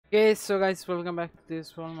Okay, so guys, welcome back to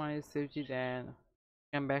this one. My name is Sevjit and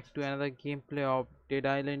welcome back to another gameplay of Dead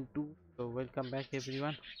Island 2. So welcome back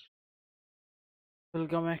everyone.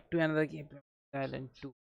 Welcome back to another gameplay of Dead Island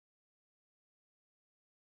 2.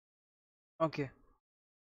 Okay,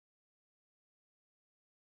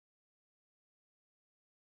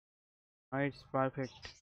 it's perfect.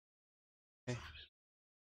 Okay,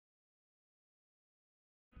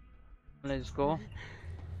 let's go.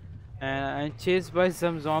 And I'm chased by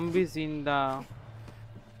some zombies in the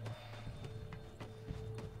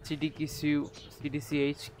CDC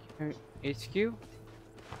HQ.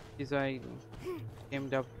 Is I came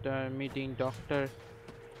after meeting Dr.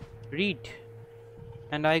 Reed,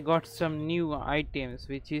 and I got some new items,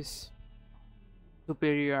 which is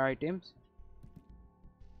superior items.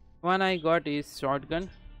 One I got is shotgun,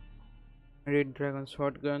 red dragon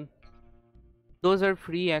shotgun. Those are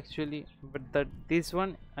free actually, but this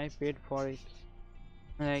one I paid for it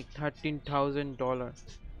like $13,000.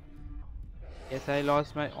 Yes, I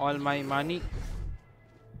lost my all my money.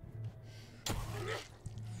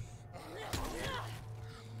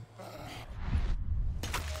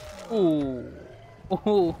 Oh,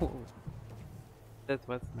 oh, that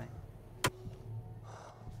was nice.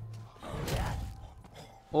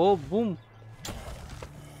 Oh, boom!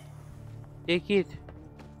 Take it.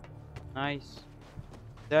 Nice.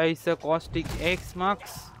 There is a caustic X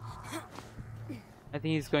marks. I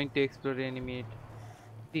think he's going to explode any minute.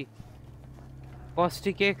 See,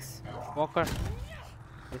 caustic X Walker.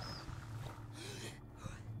 Yes.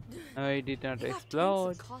 No, it did not They have tanks explode.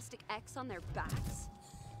 with caustic X on their backs?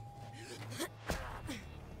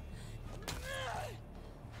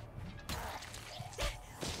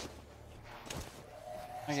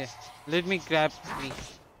 Okay, let me grab me.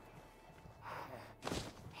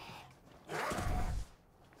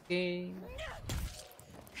 Okay,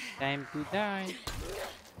 time to die.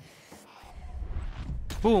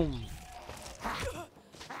 Boom.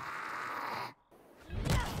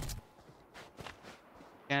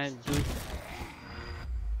 Can I do it?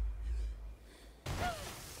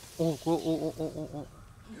 Oh, oh, oh, oh, oh, oh.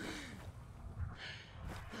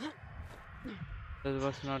 That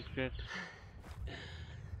was not great.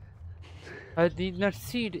 I did not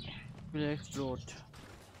see it will explode.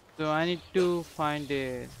 So I need to find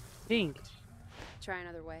a thing. Try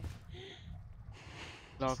another way.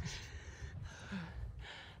 Lock.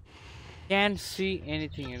 Can't see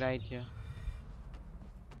anything right here.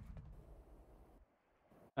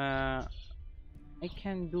 I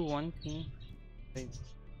can do one thing, like,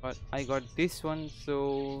 but I got this one,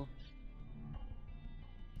 so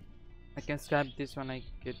I can scrap this one. I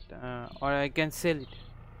get, or I can sell it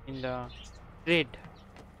in the trade.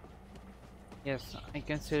 Yes, I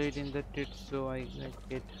can sell it in the trade, so I like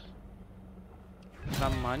get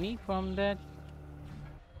some money from that.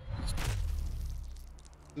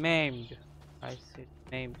 Maimed. I said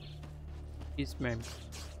maimed. Is maimed.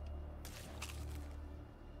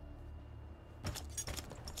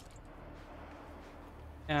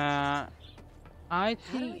 Uh, I How do I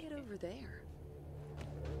think get over there?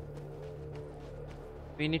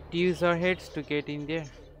 we need to use our heads to get in there.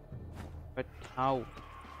 But how?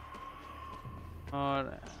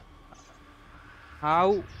 Or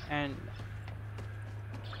how and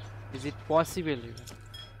is it possible even?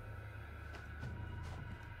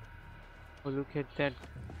 Oh, look at that.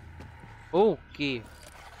 Okay.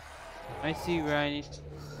 I see where I need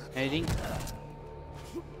heading.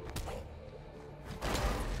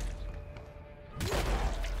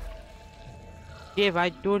 Cave, I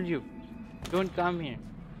told you. Don't come here.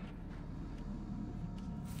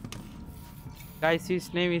 Guys,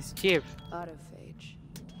 his name is Cave. Autophage.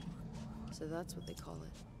 So that's what they call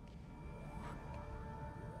it.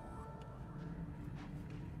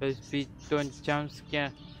 Please don't jump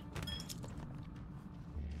scare.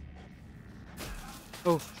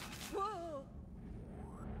 Oh, Whoa!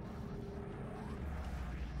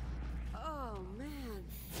 Oh man.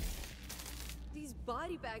 These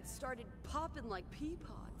body bags started popping like pea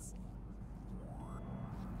pods.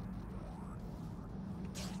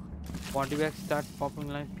 body bags start popping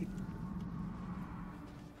like people.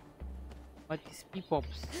 What is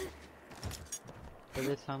peepops? There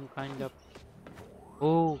is some kind of.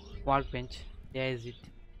 Oh, workbench. There is it.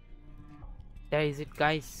 There is it,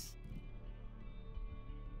 guys.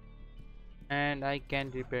 And I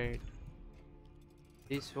can repair it.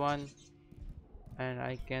 This one, and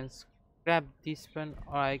I can scrap this one,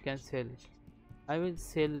 or I can sell it. I will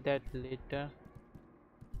sell that later.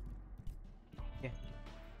 Okay.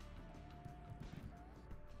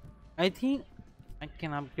 I think I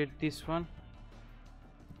can upgrade this one.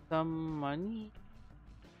 Some money?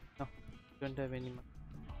 No, don't have any money.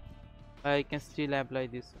 I can still apply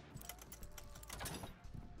this.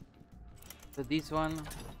 So this one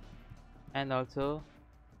and also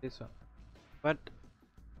this one. But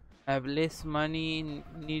I have less money,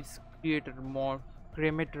 needs creator mod,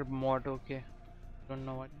 cremator mod. Okay, don't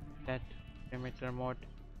know what that cremator mod.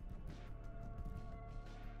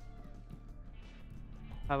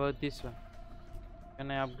 How about this one?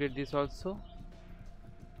 Can I upgrade this also?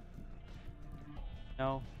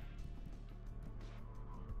 No.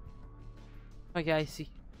 Okay, I see.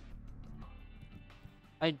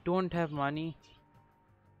 I don't have money.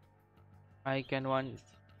 I can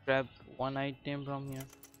grab one item from here.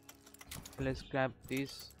 Let's grab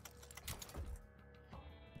this.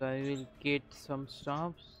 So I will get some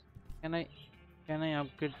stops. Can I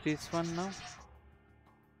upgrade this one now?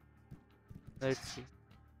 Let's see.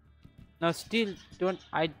 Now still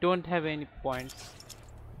I don't have any points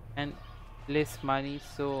and less money,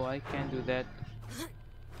 so I can do that.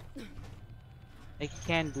 I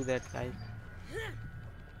can't do that, guys.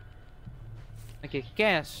 Okay,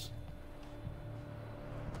 cash.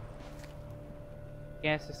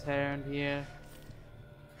 Cash is around here.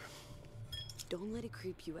 Don't let it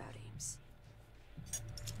creep you out, Ames.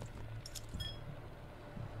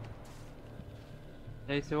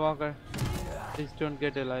 There is a walker. Please don't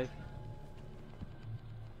get alive.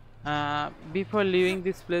 Before leaving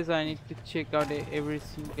this place, I need to check out every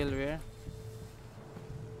single where.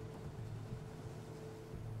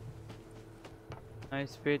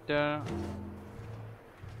 Nice better.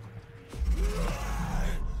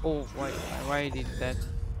 Oh, why did that?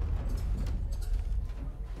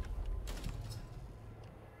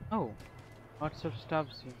 Oh, lots of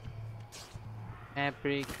stuffs here.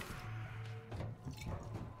 Fabric.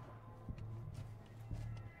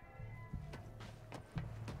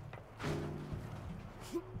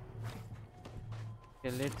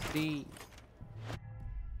 Okay, let's see.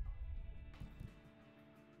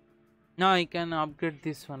 Now I can upgrade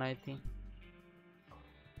this one, I think.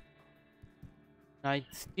 I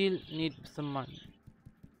still need some money.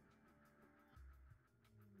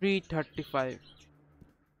 335.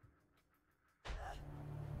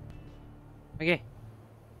 Okay,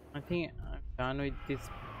 I think I'm done with this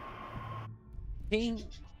thing.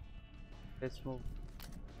 Let's move.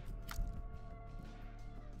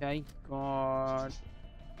 I got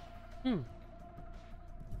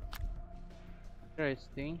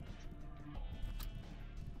interesting.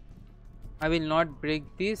 I will not break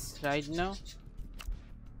this right now.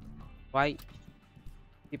 Why?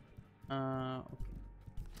 Keep okay.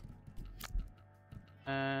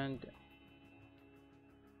 And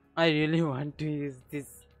I really want to use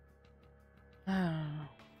this. I'm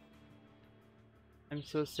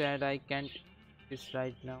so sad I can't use this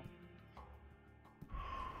right now.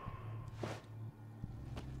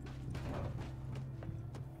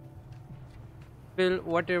 Well,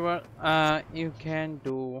 whatever you can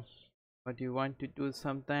do what you want to do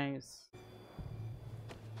sometimes.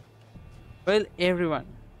 Well, everyone,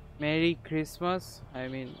 Merry Christmas. I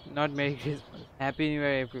mean, not Merry Christmas, Happy New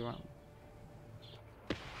Year, everyone.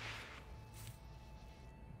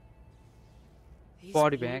 These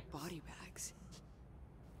Body weren't bags. body bags.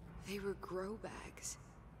 They were grow bags.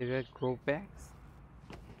 They were grow bags.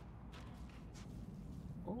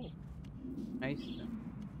 Oh, nice.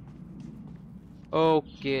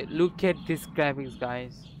 Okay, look at this graphics,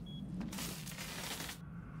 guys.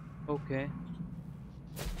 Okay.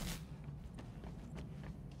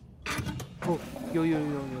 Oh, yo.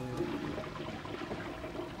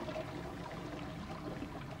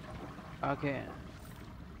 Okay.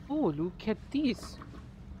 Oh, look at this.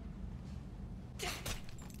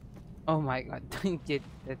 Oh my god, don't get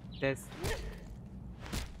that's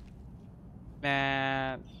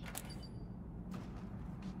man.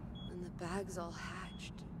 When the bags all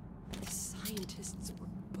hatched, the scientists were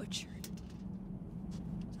butchered.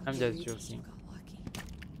 I'm Dr. just Reed joking. got lucky.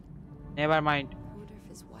 Never mind. I wonder if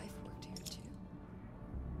his wife worked here too.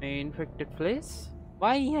 An infected place?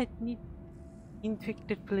 Why I need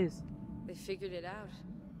infected place? They figured it out.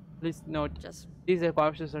 Please note, Just these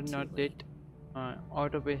corpses are too not late. dead.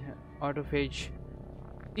 Autophage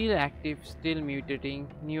still active, still mutating.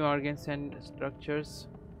 New organs and structures.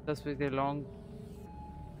 Thus with a long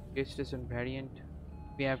gestation variant.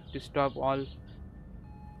 We have to stop all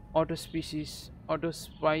autospice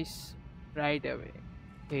right away.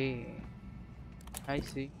 Hey, I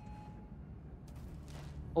see.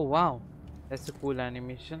 Oh wow, that's a cool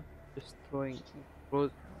animation. Just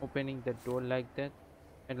opening the door like that.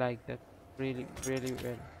 I like that really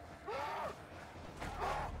well.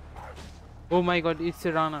 Oh my god, it's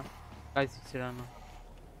Serana. Guys, it's Serana.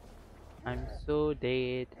 I'm so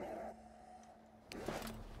dead.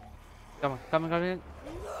 Come on, come on, come on.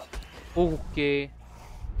 Okay.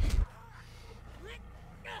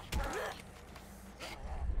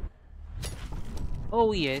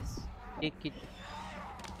 Oh yes. Take it.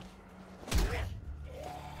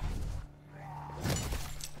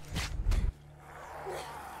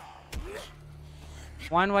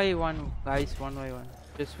 One by one, guys. One by one.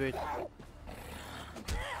 Just wait.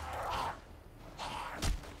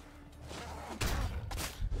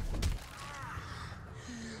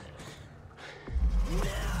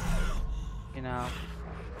 Enough.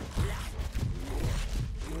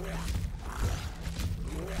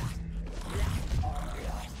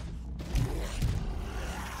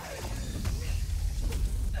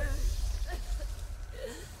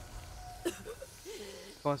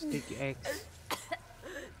 Caustic X.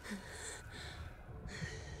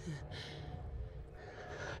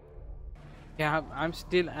 Yeah, I'm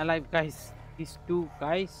still alive, guys. These two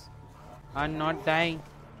guys are not dying.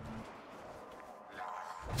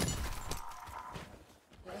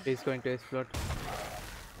 He's going to explode.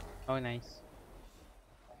 Oh, nice.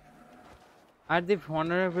 Are they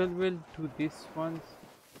vulnerable to this one's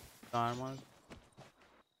armor?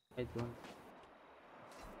 I don't.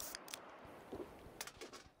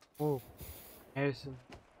 Oh, there's some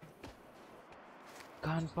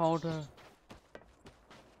gunpowder.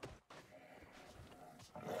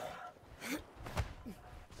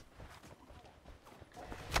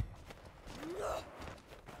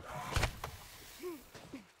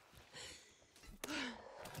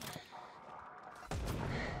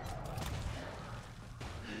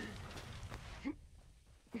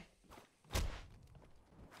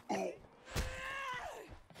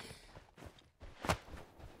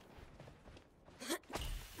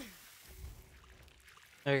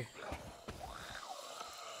 Okay.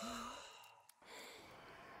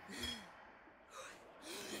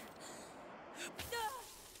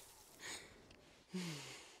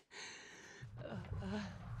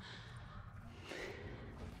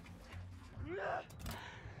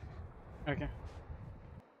 Okay.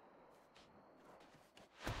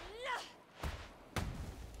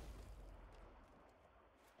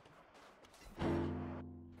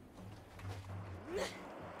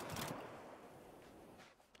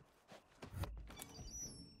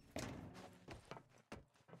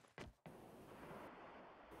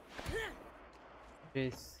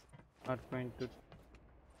 Is not going to.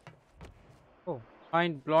 Oh,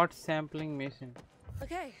 find blood sampling mission.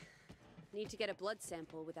 Okay. Need to get a blood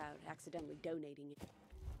sample without accidentally donating it.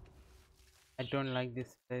 I don't like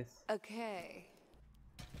this place. Okay.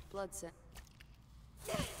 Blood sample.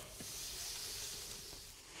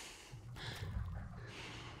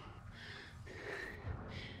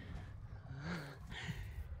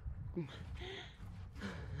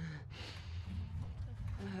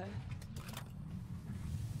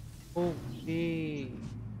 Okay.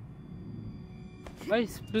 Why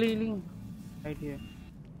is bleeding right here?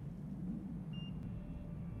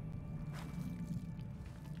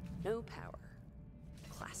 No power.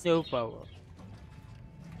 Classic. No power.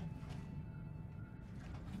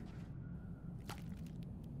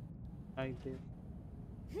 Like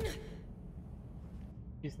this.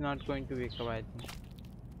 He's not going to wake up, I think.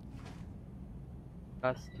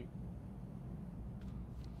 Dusty.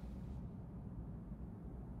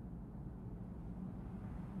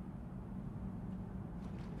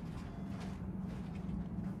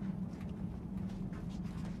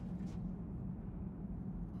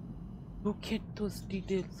 Look at those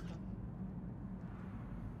details.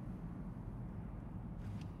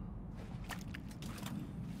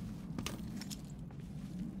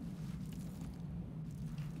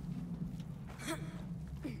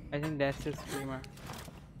 I think that's a screamer.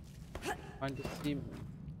 Want to see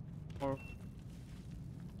more?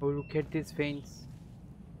 Oh, look at these veins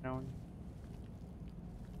around.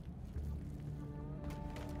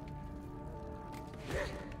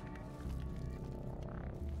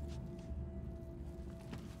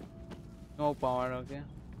 No power, okay.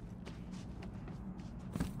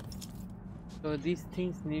 So these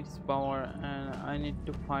things needs power, and I need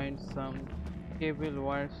to find some cable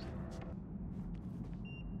wires.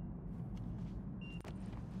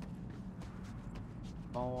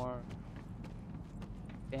 Power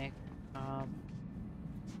back up.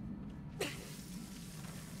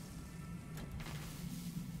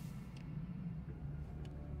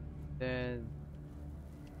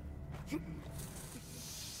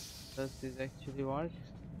 Does this actually work?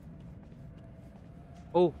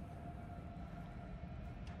 Oh,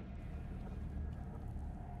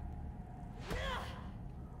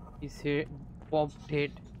 he's here. Bob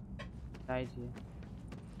dead. Died here.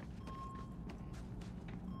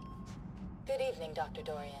 Good evening, Dr.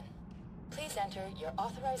 Dorian. Please enter your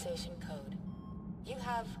authorization code. You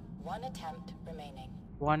have 1 attempt remaining.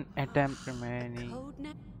 One attempt remaining. Code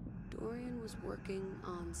name? Dorian was working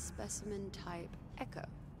on specimen type Echo.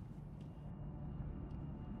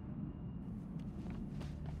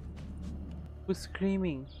 Who's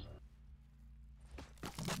screaming?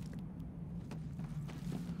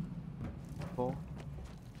 Oh.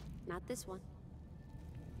 Not this one.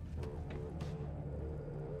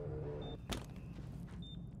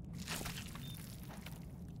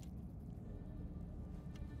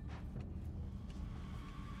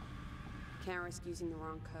 Can't risk using the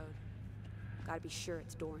wrong code. Gotta be sure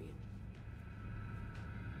it's Dorian.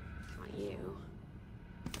 Not you.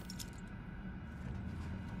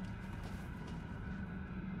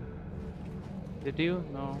 Did you?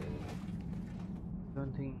 No.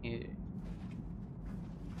 Don't think he.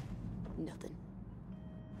 Nothing.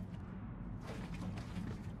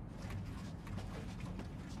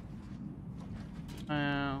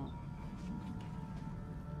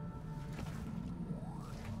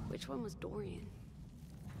 Which one was Dorian?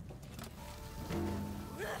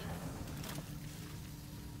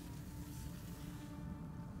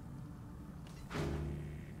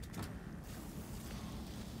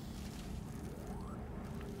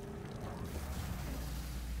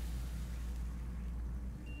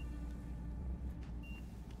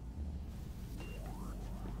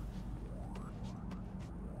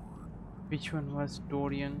 Which one was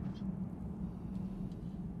Dorian?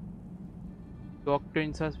 Doctor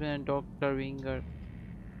in Suspense and Dr. Winger.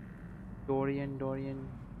 Dorian.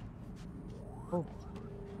 Oh,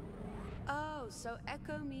 Oh, so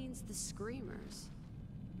Echo means the Screamers.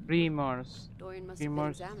 Screamers. Dorian must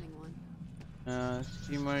Screamers. have been examining one.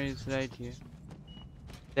 Screamer is right here.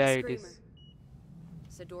 There it Screamer. is.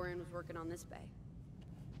 So Dorian was working on this bay.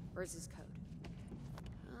 Where's his code?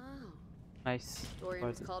 Oh. Nice. Dorian Got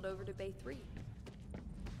was it. called over to Bay 3.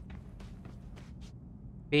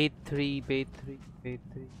 Bay 3.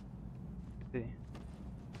 Okay.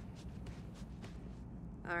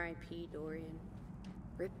 R.I.P. Dorian.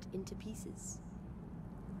 Ripped into pieces.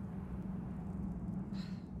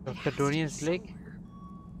 It has Dr. to be Dorian's leg. somewhere.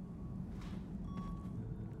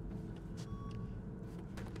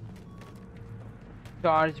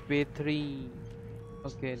 Charge Bay 3.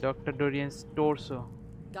 Okay, Dr. Dorian's torso.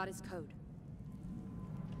 Got his code.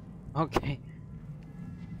 Okay.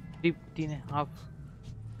 15.5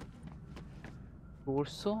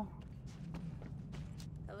 torso.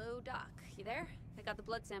 Hello, Doc. You there? I got the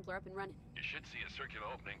blood sampler up and running. You should see a circular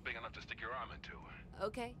opening big enough to stick your arm into.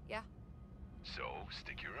 Okay, yeah. So,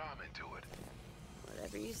 stick your arm into it.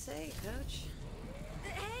 Whatever you say, Coach.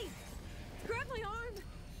 Hey! Grab my arm!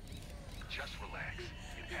 Just relax.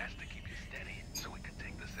 It has to keep you steady so we can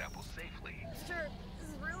take the sample safely. Sure, this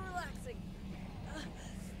is real relaxing.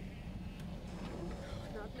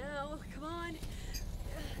 Not now, come on.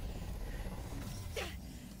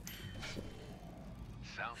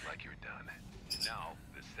 Sounds like you're done. Now,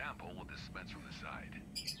 the sample will dispense from the side.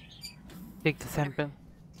 Take the sample.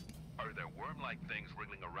 Are there worm-like things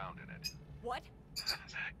wriggling around in it? What?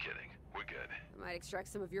 Kidding. We're good. I might extract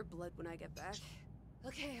some of your blood when I get back.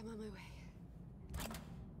 Okay, I'm on my way.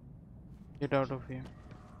 Get out of here.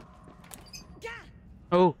 Gah!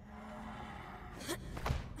 Oh.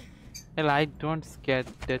 Well, I don't scare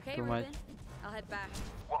that Okay, too much. Ruben. I'll head back.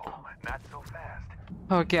 Whoa, not so fast.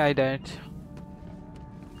 Okay, I died.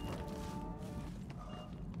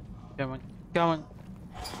 Come on.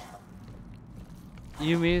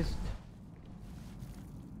 You missed.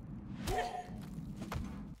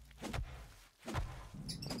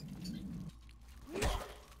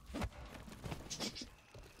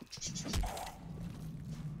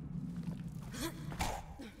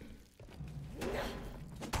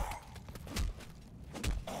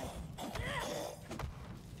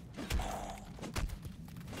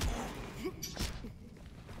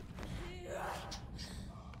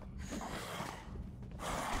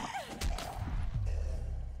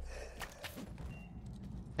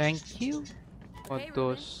 Thank you for Okay, Ruben.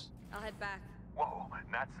 those. I'll head back. Whoa,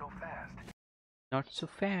 not so fast. Not so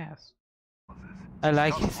fast. I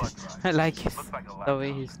like Not his. blood drive. I like his. Looks like a The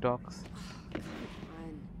way laptop. he talks.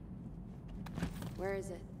 Fine. Where is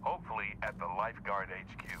it? Hopefully at the lifeguard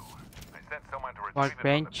HQ. I sent someone to retrieve it from the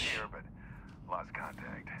Bench. pier, but lost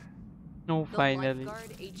contact. No, The finally.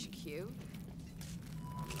 Lifeguard HQ? You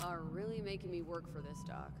are really making me work for this,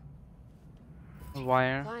 Doc.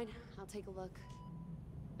 Wire. Fine, I'll take a look.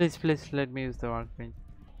 Please let me use the workbench.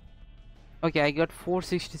 Okay, I got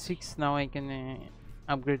 466. Now I can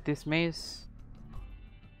upgrade this maze.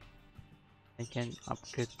 I can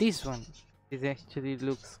upgrade this one. This actually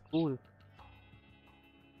looks cool.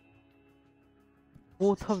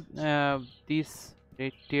 both of these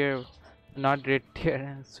red tier, not red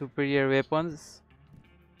tier, superior weapons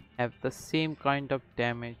have the same kind of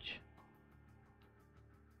damage.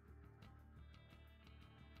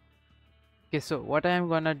 Okay, so what I am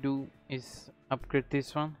gonna do is upgrade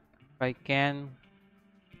this one if I can.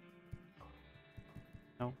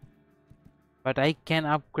 No, but I can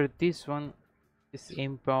upgrade this one. Is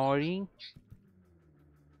empowering,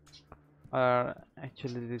 or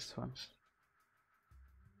actually this one.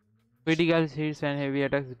 Critical hits and heavy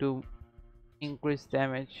attacks do increase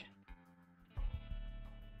damage.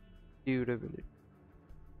 Durability.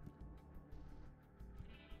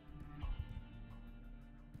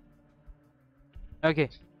 Okay.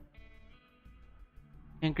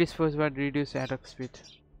 Increase force but reduce attack speed.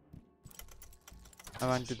 I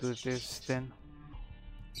want to do this then.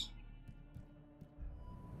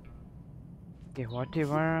 Okay,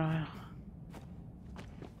 whatever.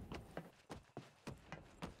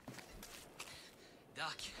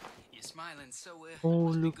 Doc, you're smiling, so Oh,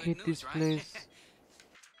 must be look good at news, this right? place.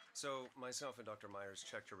 So, myself and Dr. Myers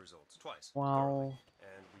checked your results twice. Wow. Thoroughly,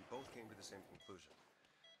 and we both came to the same conclusion.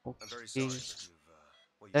 I'm very sorry Okay. that you've,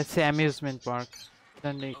 well, you That's the amusement park.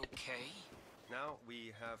 Isn't it? Okay. Now,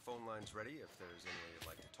 we have phone lines ready if there's anyone you'd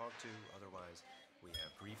like to talk to. Otherwise, we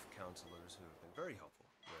have grief counselors who have been very helpful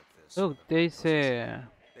with this. Look, there's a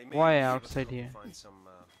They may why be able to outside help you here. find some,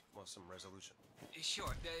 well, some resolution.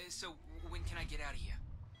 Sure. So when can I get out of here?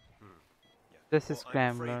 This Well, is I'm afraid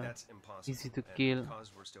scrambler. that's impossible, Easy to and kill.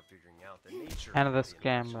 because we're still figuring out the nature Another of the infection,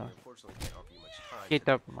 scrambler. we unfortunately can't offer you much time Get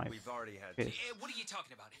today. up my We've already had face. What are you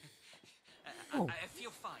talking about? Oh. I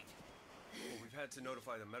feel fine. Well, we've had to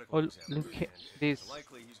notify the medical Oh, examiner, look at and this. it's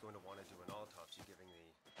likely he's going to want to do an autopsy given the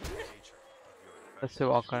nature of your infection. That's a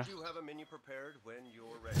walker. We do have a menu prepared when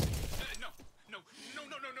you're ready. No. All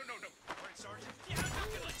right, Sergeant. Yeah, I'm not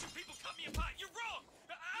gonna let you people cut me apart. You're wrong.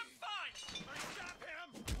 I'm fine. All right, stop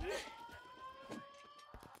him.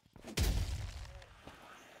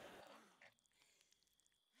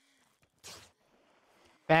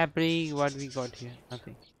 Fabric, what we got here?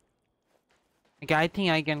 Nothing. Okay, I think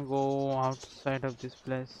I can go outside of this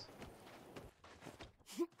place.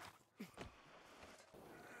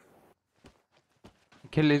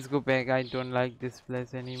 Okay, let's go back. I don't like this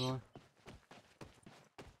place anymore.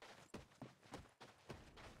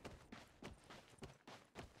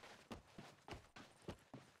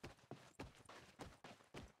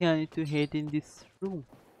 Yeah, I need to head in this room.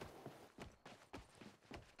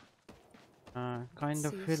 Kind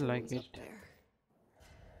of See if feel like someone's it. up there.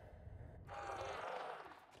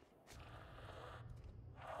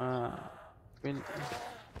 Well,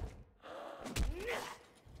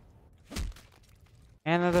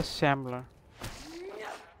 another shambler.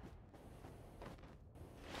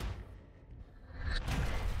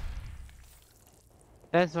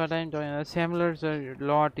 That's what I'm doing. The shamblers are a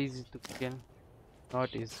lot easy to kill.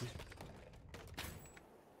 Not easy.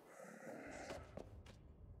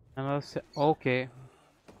 Another okay.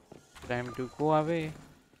 Time to go away.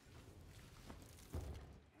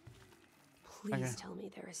 Please Okay. tell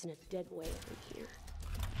me there isn't a dead whale in here.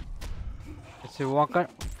 It's a walker.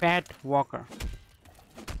 Fat walker.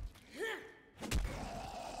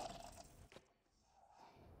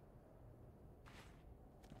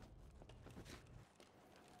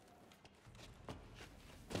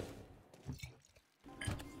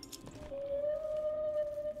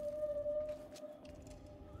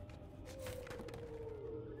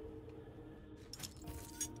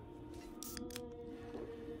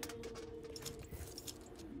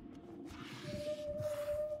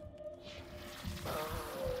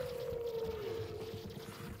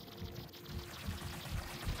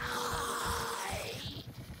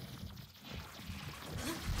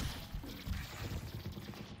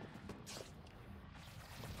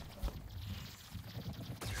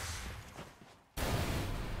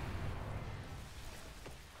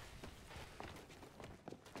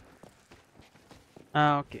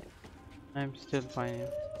 Okay. I'm still fine. Here.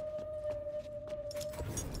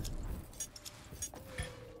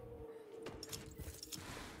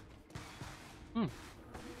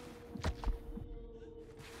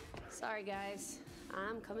 Sorry, guys.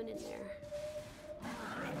 I'm coming in there.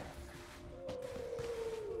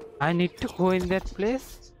 I need to go in that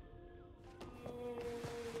place.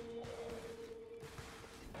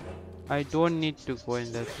 I don't need to go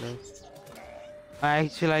in that place.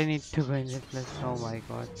 Actually, I need to go in that place. Oh my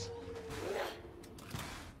god.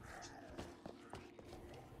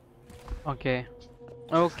 Okay.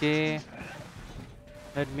 Okay.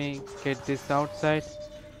 Let me get this outside.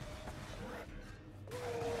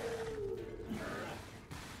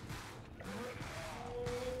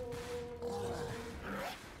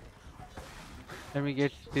 Let me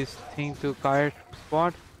get this thing to correct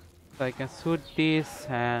spot so I can shoot this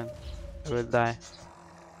and I will die.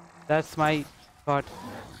 That's my thought.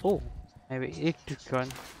 Oh, maybe electric one.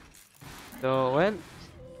 So well,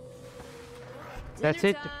 that's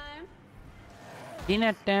Dinner it. time.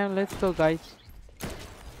 Dinner time. Let's go, guys.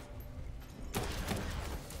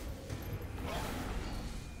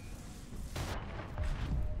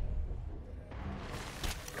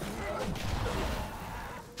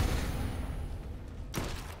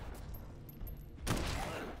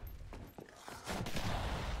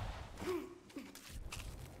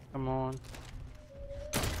 Come on.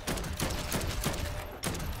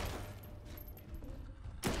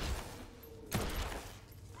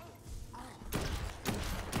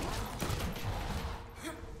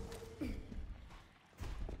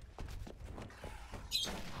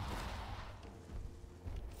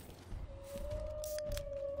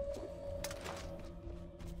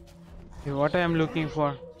 Okay, what I am looking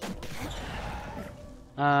for?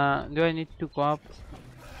 Do I need to go up?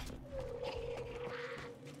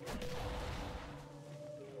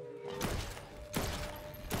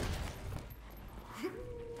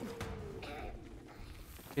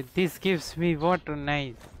 Okay, this gives me water,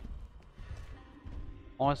 nice.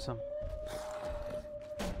 Awesome.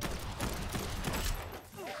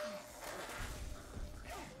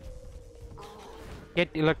 Get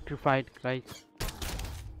electrified, guys.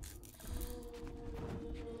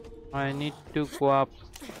 I need to go up.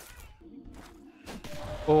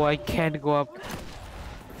 Oh, I can't go up.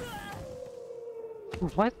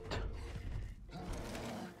 What?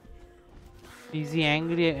 Is he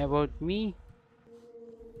angry about me?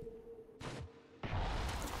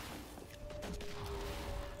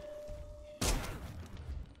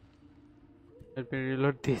 Let me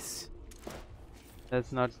reload this.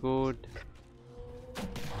 That's not good.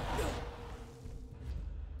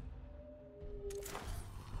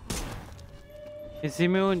 He's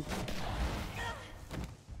immune.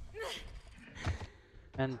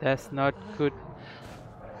 And that's not good.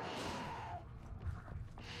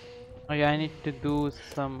 Okay, I need to do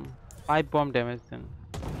some pipe bomb damage then.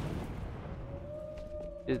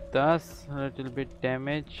 It does a little bit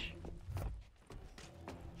damage.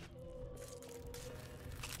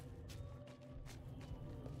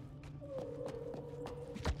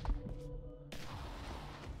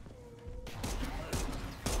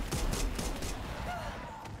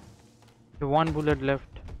 One bullet left.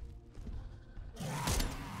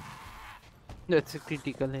 That's a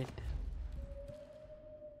critical hit.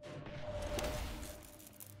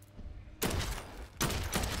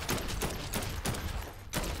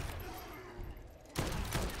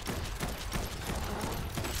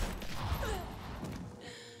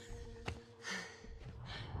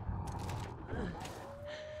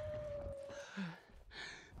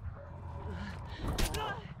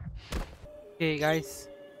 Okay guys,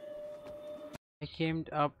 I came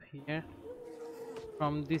up here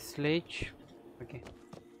from this ledge. Okay.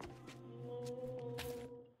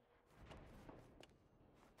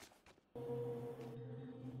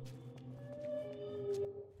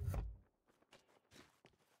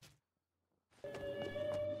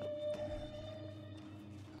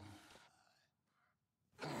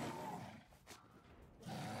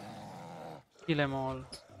 Kill them all.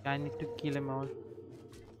 I need to kill them all.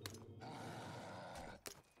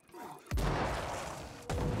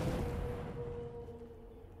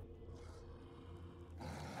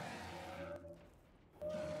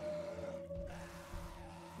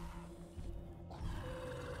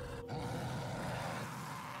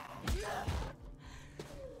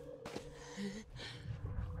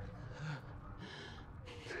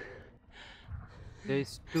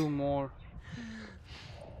 There's two more.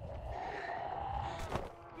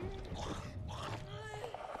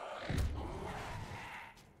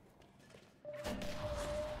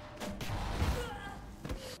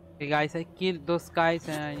 Okay guys, I killed those guys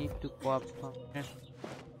and I need to go up from here.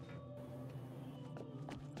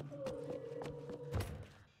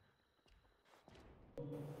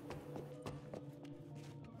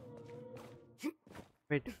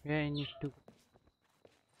 Wait, where I need to...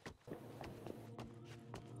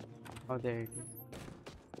 Oh, there it is.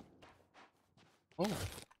 Oh.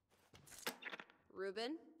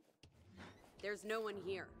 Ruben? There's no one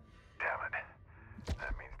here. Damn it.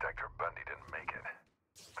 That means Dr. Bundy didn't make it.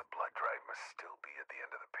 The blood drive must still be at the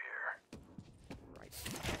end of the pier. Right.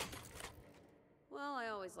 Well, I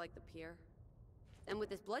always like the pier. And with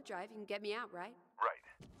this blood drive, you can get me out, right? Right.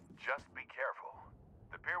 Just be careful.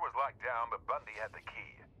 The pier was locked down, but Bundy had the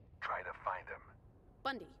key. Try to find him.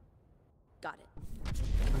 Bundy. Got it.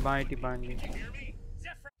 Mighty Bundy.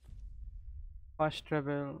 Fast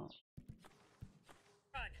travel.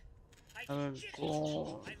 I will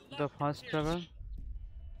go the fast travel,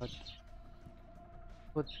 but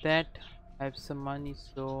for that I have some money,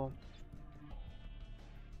 so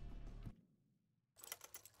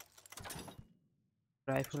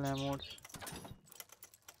rifle ammo,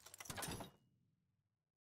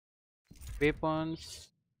 weapons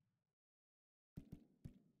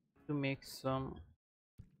to make some.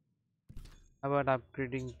 How about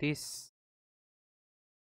upgrading this?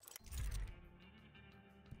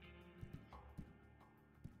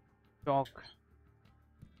 Chalk.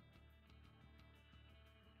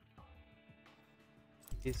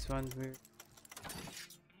 This one will.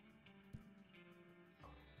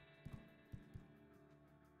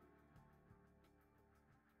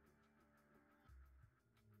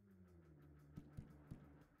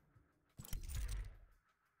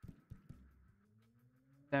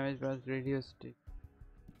 Damage was reduced.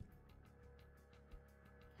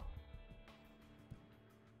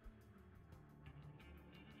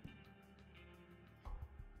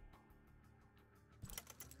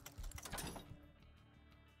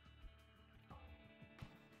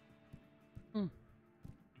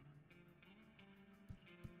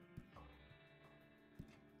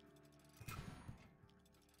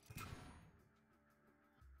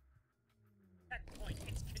 Checkpoint,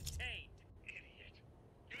 it's contained. Idiot.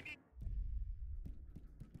 You need.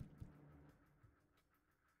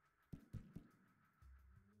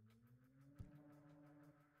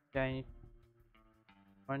 I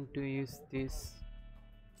want to use this.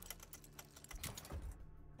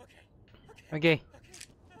 Okay. Okay.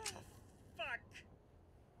 Oh, fuck.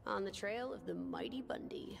 On the trail of the mighty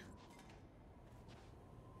Bundy.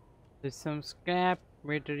 There's some scrap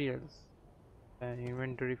materials.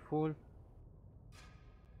 Inventory full.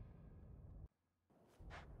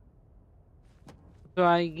 So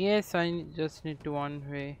I guess I just need to one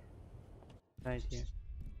way right here.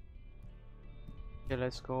 Okay,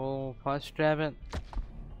 let's go fast travel.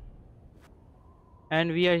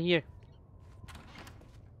 And we are here.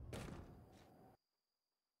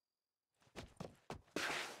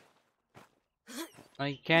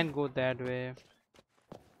 I can't go that way.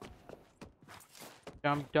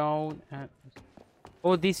 Jump down and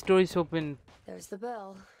oh, this door is open. There's the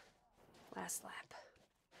bell. Last lap.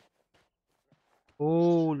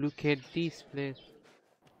 Oh, look at this place.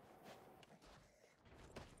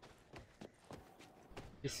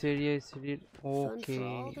 This area is real Fun for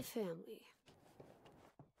all okay. the family.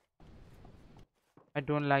 I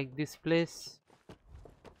don't like this place.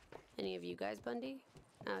 Any of you guys Bundy?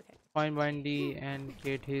 Okay. Find Bundy and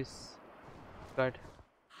get his cut.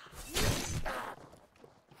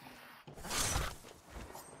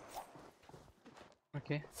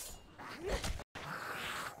 Okay.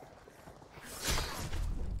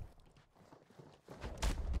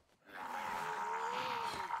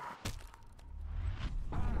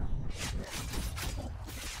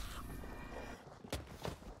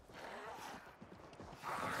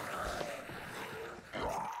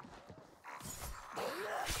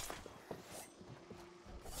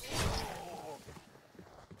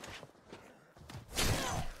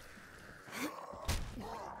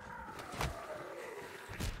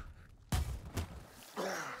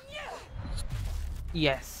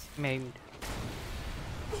 Yes, maimed.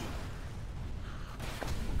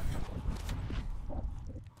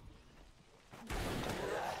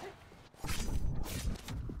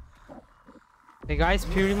 Hey guys,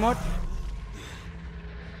 Fury mode.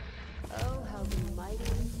 Oh, how the mighty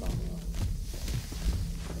have fallen.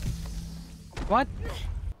 What?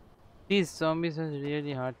 These zombies are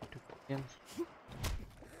really hard to kill.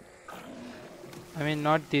 I mean,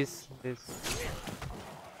 not this.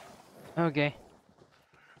 Okay.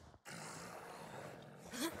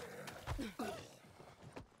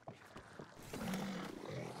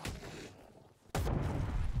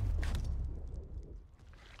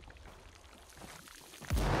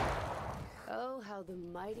 Oh, how the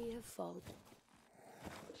mighty have fallen.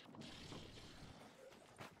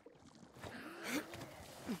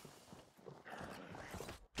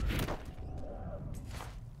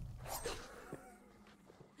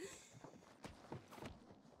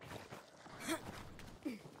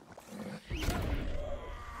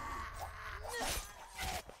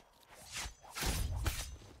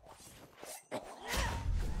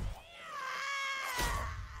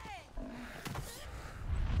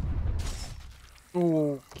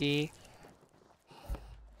 Okay.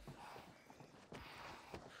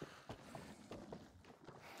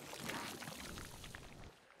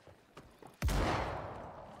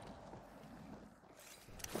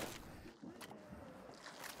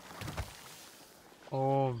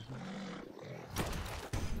 Oh.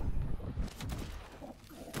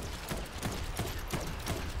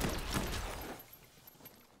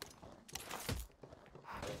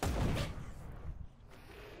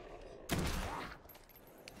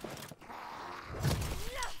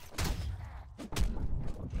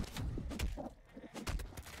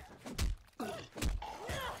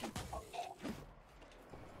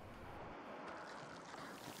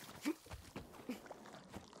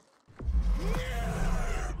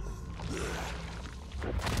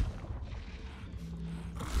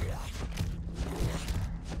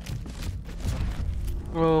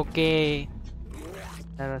 Okay.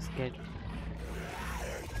 That was good.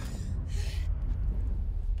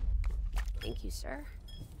 Thank you, sir.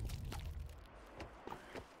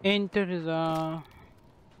 Enter the...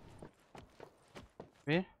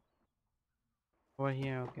 Where? Over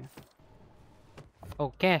here, okay.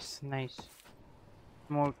 Oh, gas. Nice.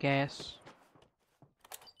 More gas.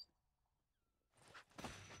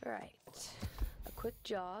 Right. A quick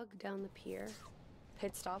jog down the pier,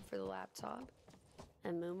 pit stop for the laptop,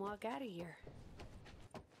 and moonwalk out of here.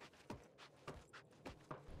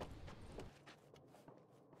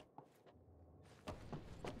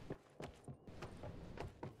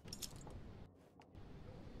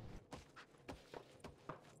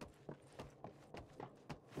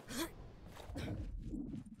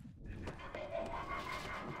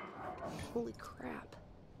 Holy crap.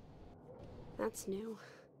 That's new.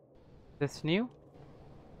 That's new?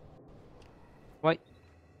 Why?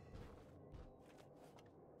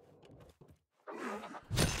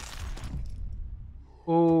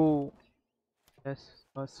 Oh, that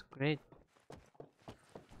was great.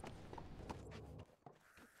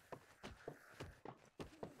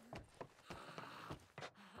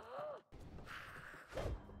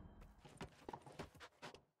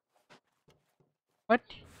 What?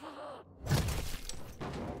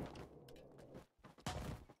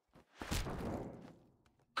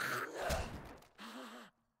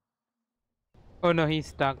 Oh no, he's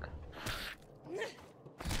stuck.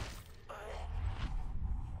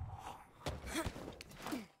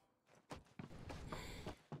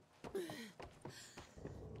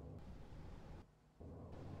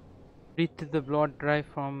 Reach the blood drive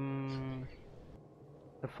from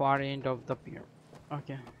the far end of the pier.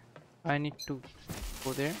 Okay, I need to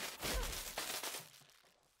go there.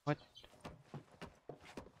 What?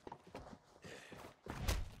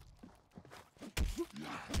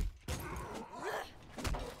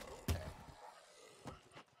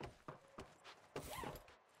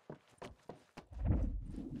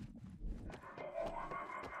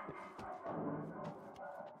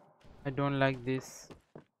 I don't like this.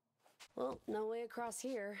 Well, no way across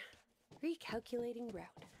here. Recalculating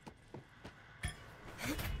route.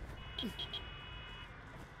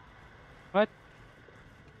 What?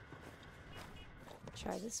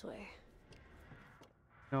 Try this way.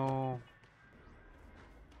 No.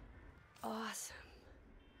 Awesome.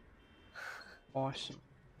 Awesome.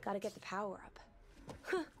 Gotta get the power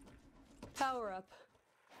up. Power up.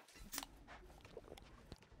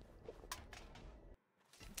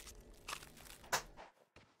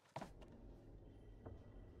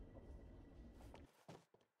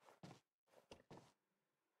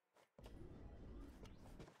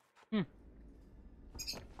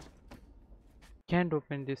 Can't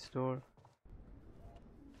open this door.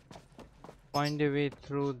 Find a way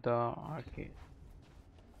through the arcade.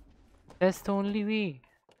 That's the only way.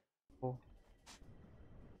 Oh.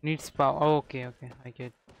 Needs power. Oh, okay, okay, I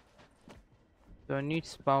get. So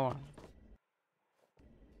needs power.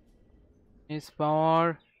 Needs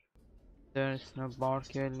power. There's no power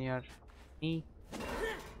cable near me.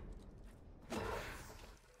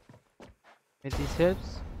 Maybe this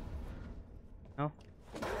helps. No.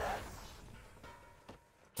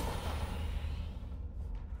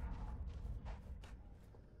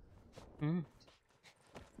 Hmm.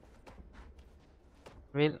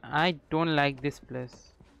 Well, I don't like this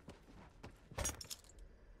place.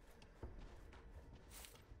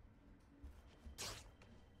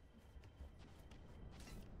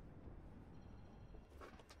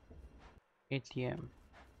 ATM.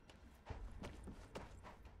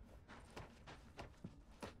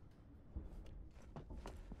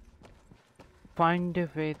 Find a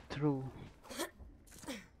way through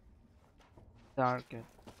the arcade.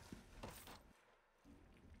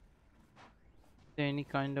 Is there any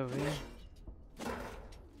kind of way?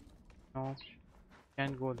 No.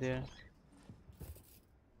 Can't go there.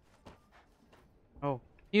 Oh,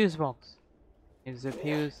 fuse box. Is a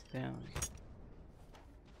fuse then?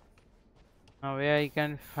 Now where I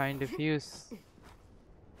can find a fuse?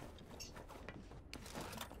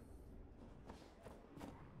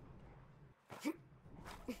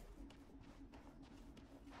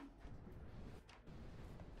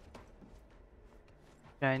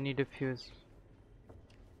 Yeah, I need a fuse.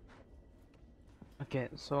 Okay,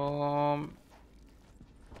 so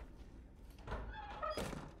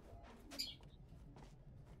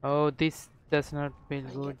oh, this does not feel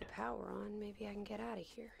If I good. get the power on, maybe I can get out of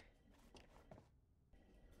here.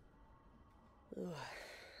 Ugh.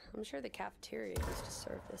 I'm sure the cafeteria used to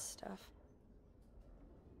serve this stuff.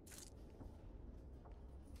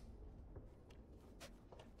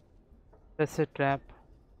 That's a trap.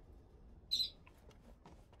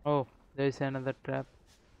 Oh, there is another trap.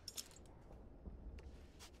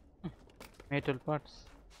 Metal parts.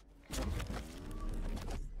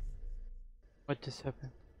 What just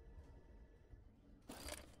happened?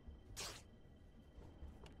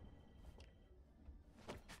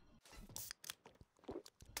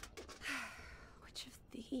 Which of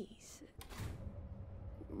these?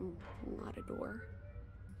 Not a door.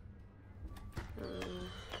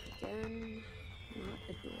 Again, not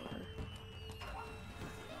a door.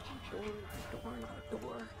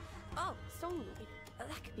 Door. Oh, solenoid.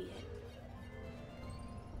 That could be it.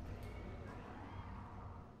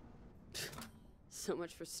 So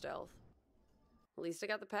much for stealth. At least I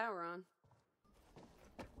got the power on.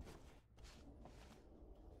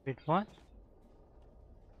 Wait, what?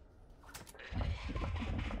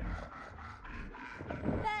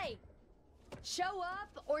 Hey! Show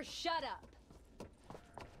up or shut up!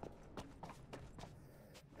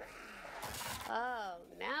 Oh,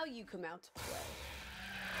 now you come out to play.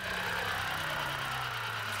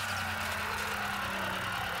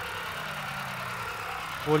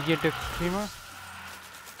 Volgate Extremer?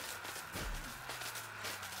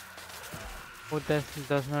 Oh,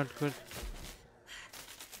 that's not good.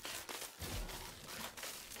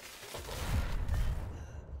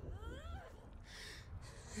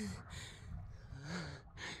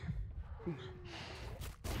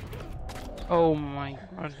 Oh my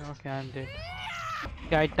god, okay, I'm dead.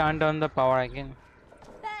 Okay, I turned on the power again.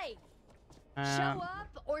 Hey! Show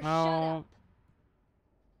up or shut No. up!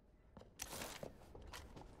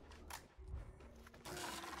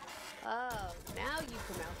 Oh, now you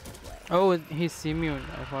come out to play. Oh, he's immune,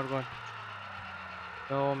 I forgot.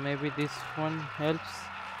 So maybe this one helps.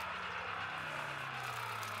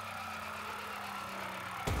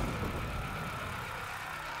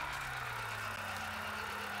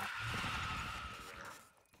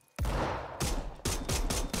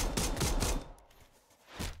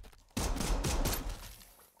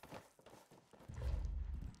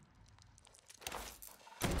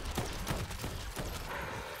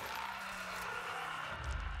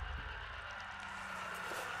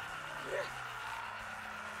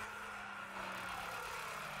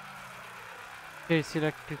 It's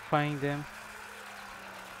electrifying them.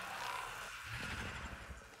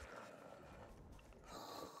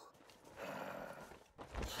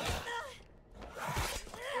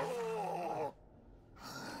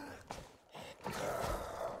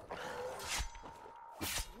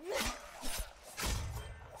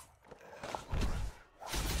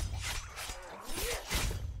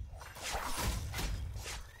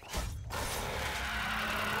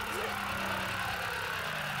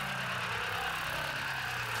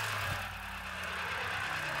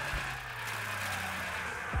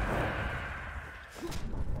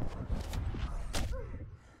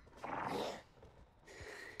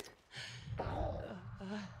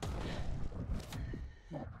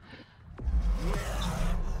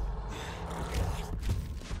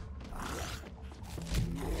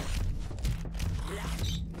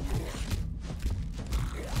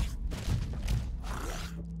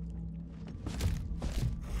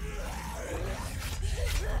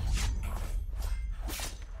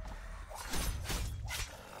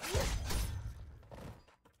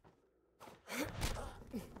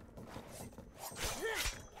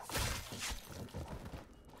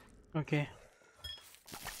 Okay.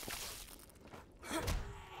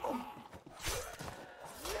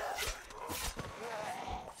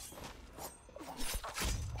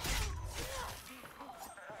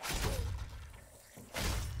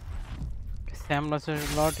 Sam are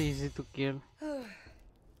a lot easy to kill.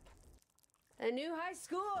 A new high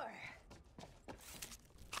score!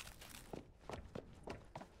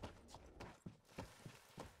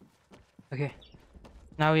 Okay.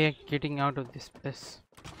 Now we are getting out of this place.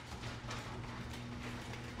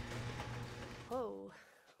 Oh,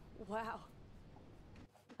 wow.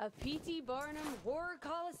 A P.T. Barnum Horror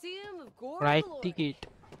Coliseum of gore Right galore. ticket.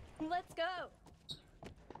 Let's go!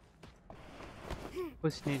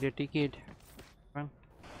 Who's need a ticket? Run.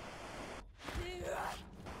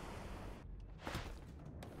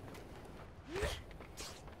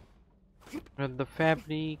 Grab the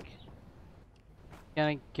fabric. Can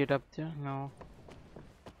I get up there? No.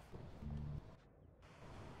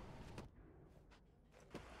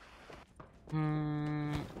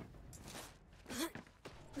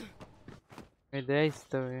 Wait, there is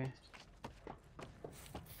the way.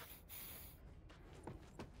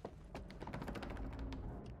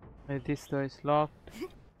 Wait, this door is locked.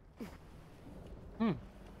 How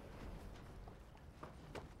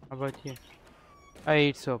about here? Ah,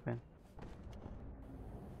 it's open.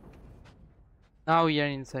 Now we are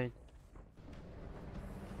inside.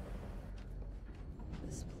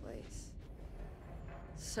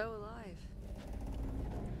 So alive.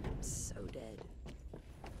 So dead.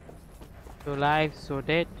 So live, so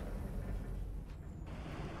dead.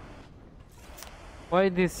 Why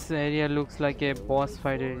this area looks like a The only boss way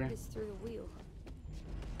fight forward area? is through the wheel.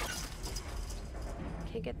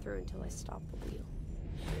 Can't get through until I stop the wheel.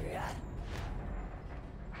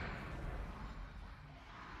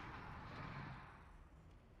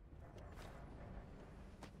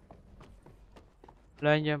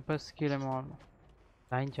 Line jumpers kill them all.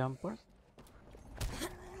 Line jumpers?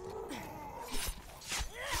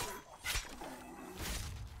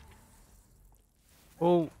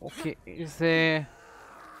 Oh, okay. It's a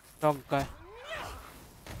dog guy.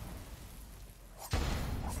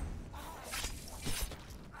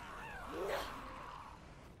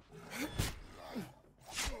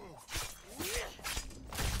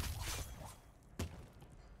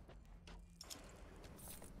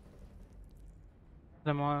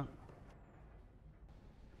 Them all.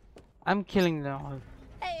 I'm killing them all.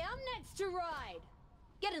 Hey, I'm next to ride.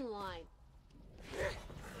 Get in line.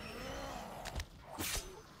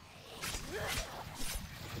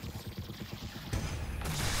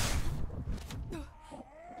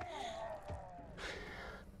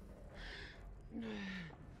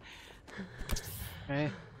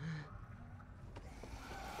 Okay.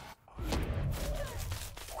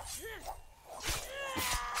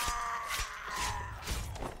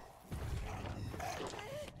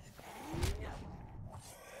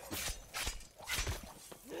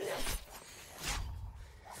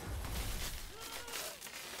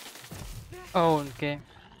 Oh, okay.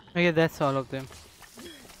 Okay, that's all of them.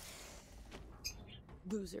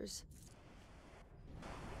 Losers.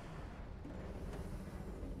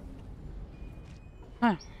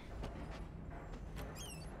 Huh.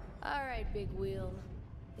 All right, big wheel.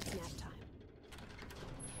 It's nap time.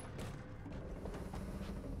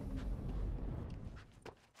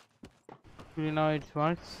 Do you know it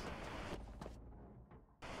works?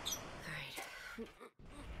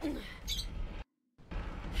 All right.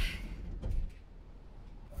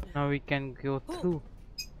 Now we can go through.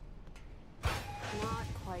 Not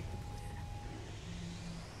quite the plan.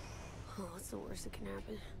 Oh, what's the worst that can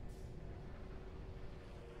happen?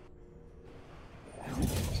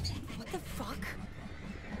 What the fuck?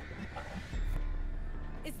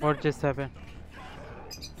 Is that What just happened?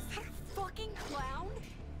 a fucking clown?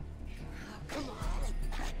 Oh, come on.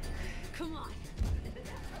 Come on.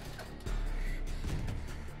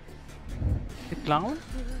 The clown?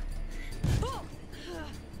 Oh!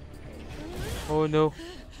 Oh no.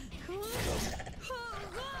 Come on.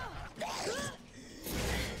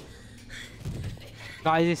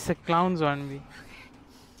 Guys, it's a clown zombie.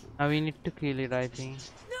 Now we need to kill it, I think.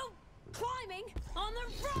 No climbing on the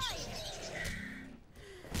ride!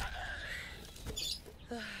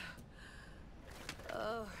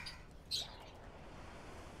 Oh.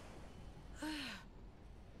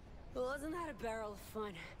 Well, wasn't that a barrel of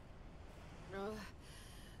fun?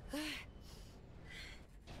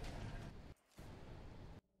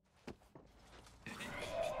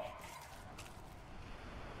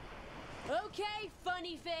 Okay,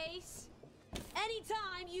 funny face.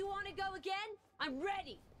 Anytime you want to go again, I'm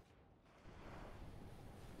ready.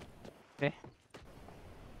 Okay.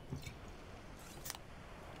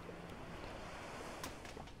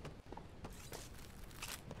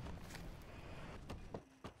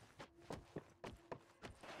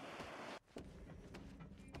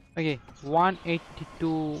 Okay,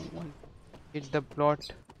 182. Get the plot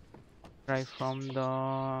right from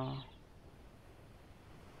the.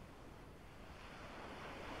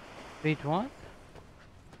 Wait, what?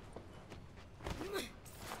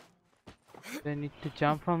 Do I need to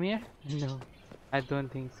jump from here? No, I don't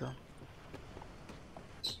think so.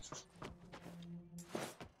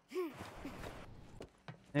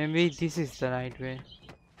 Maybe this is the right way.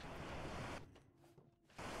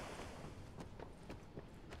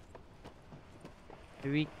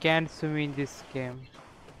 We can swim in this game.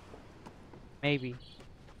 Maybe.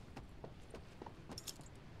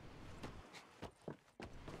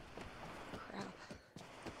 Crap.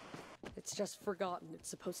 It's just forgotten it's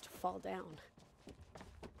supposed to fall down.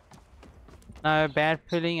 Now I have a bad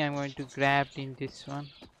feeling I'm going to grab in this one.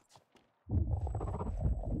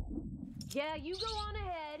 Yeah, you go on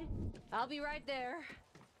ahead. I'll be right there.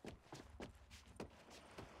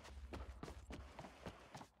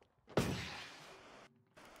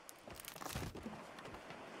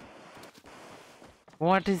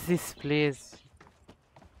 What is this place?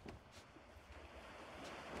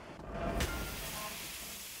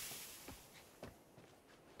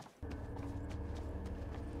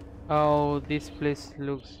 Oh, this place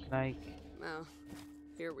looks like. Oh,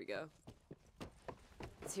 here we go.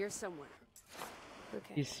 It's here somewhere.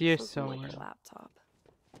 Okay. It's here looking somewhere. Like a laptop.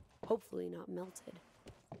 Hopefully not melted.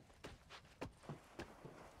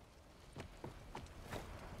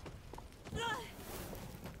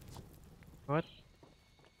 What?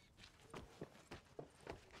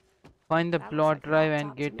 Find the That looks plot like a drive and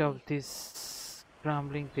laptop to get off me. this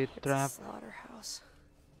crumbling death It's a trap. slaughterhouse.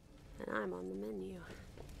 And I'm on the menu.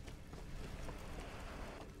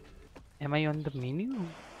 Am I on the menu?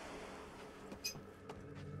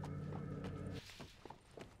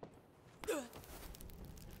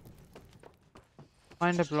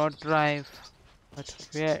 Find a plot drive. But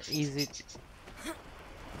where is it?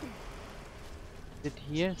 Is it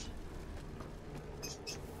here?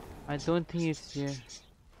 I don't think it's here.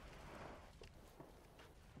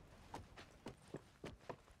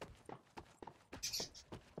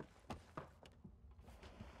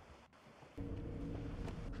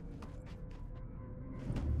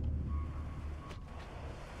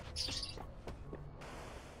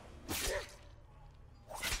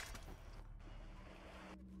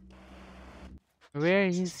 Where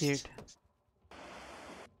is it?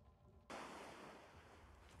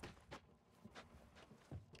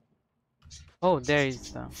 Oh, there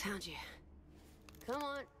is the. Found you. Come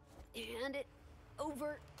on. Hand it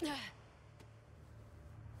over.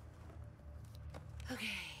 Okay,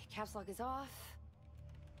 caps lock is off.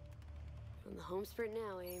 On the home sprint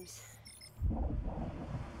now, Ames.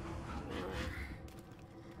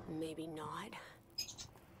 Or maybe not.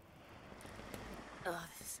 Oh,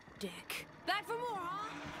 this dick. Back for more, huh?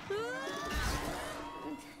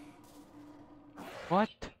 What?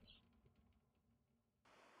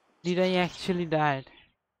 Did I actually die?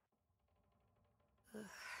 Oh,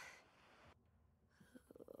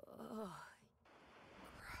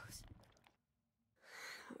 gross.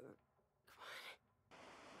 Come on.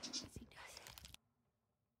 As he does it.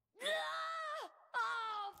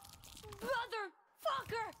 Oh,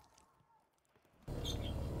 motherfucker!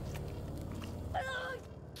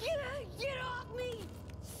 Get off me!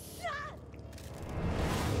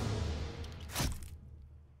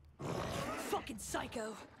 Fucking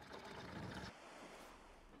psycho.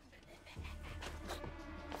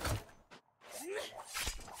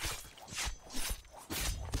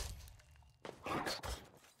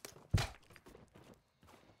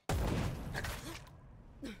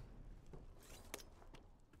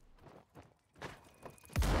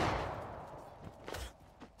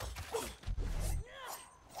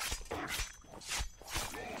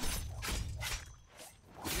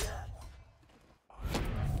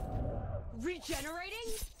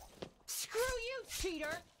 Regenerating? Screw you,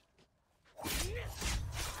 cheater!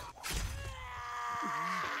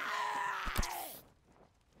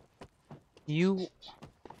 You.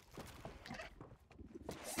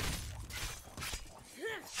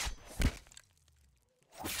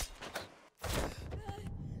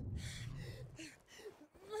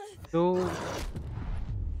 No.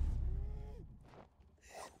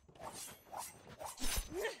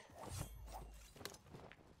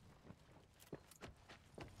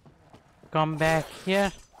 Come back here.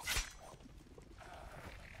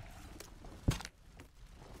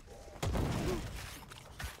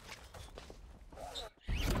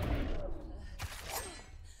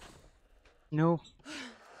 No.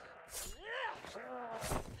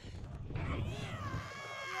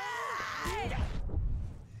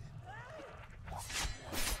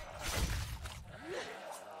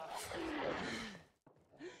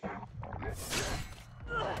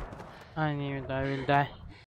 I knew it, I will die.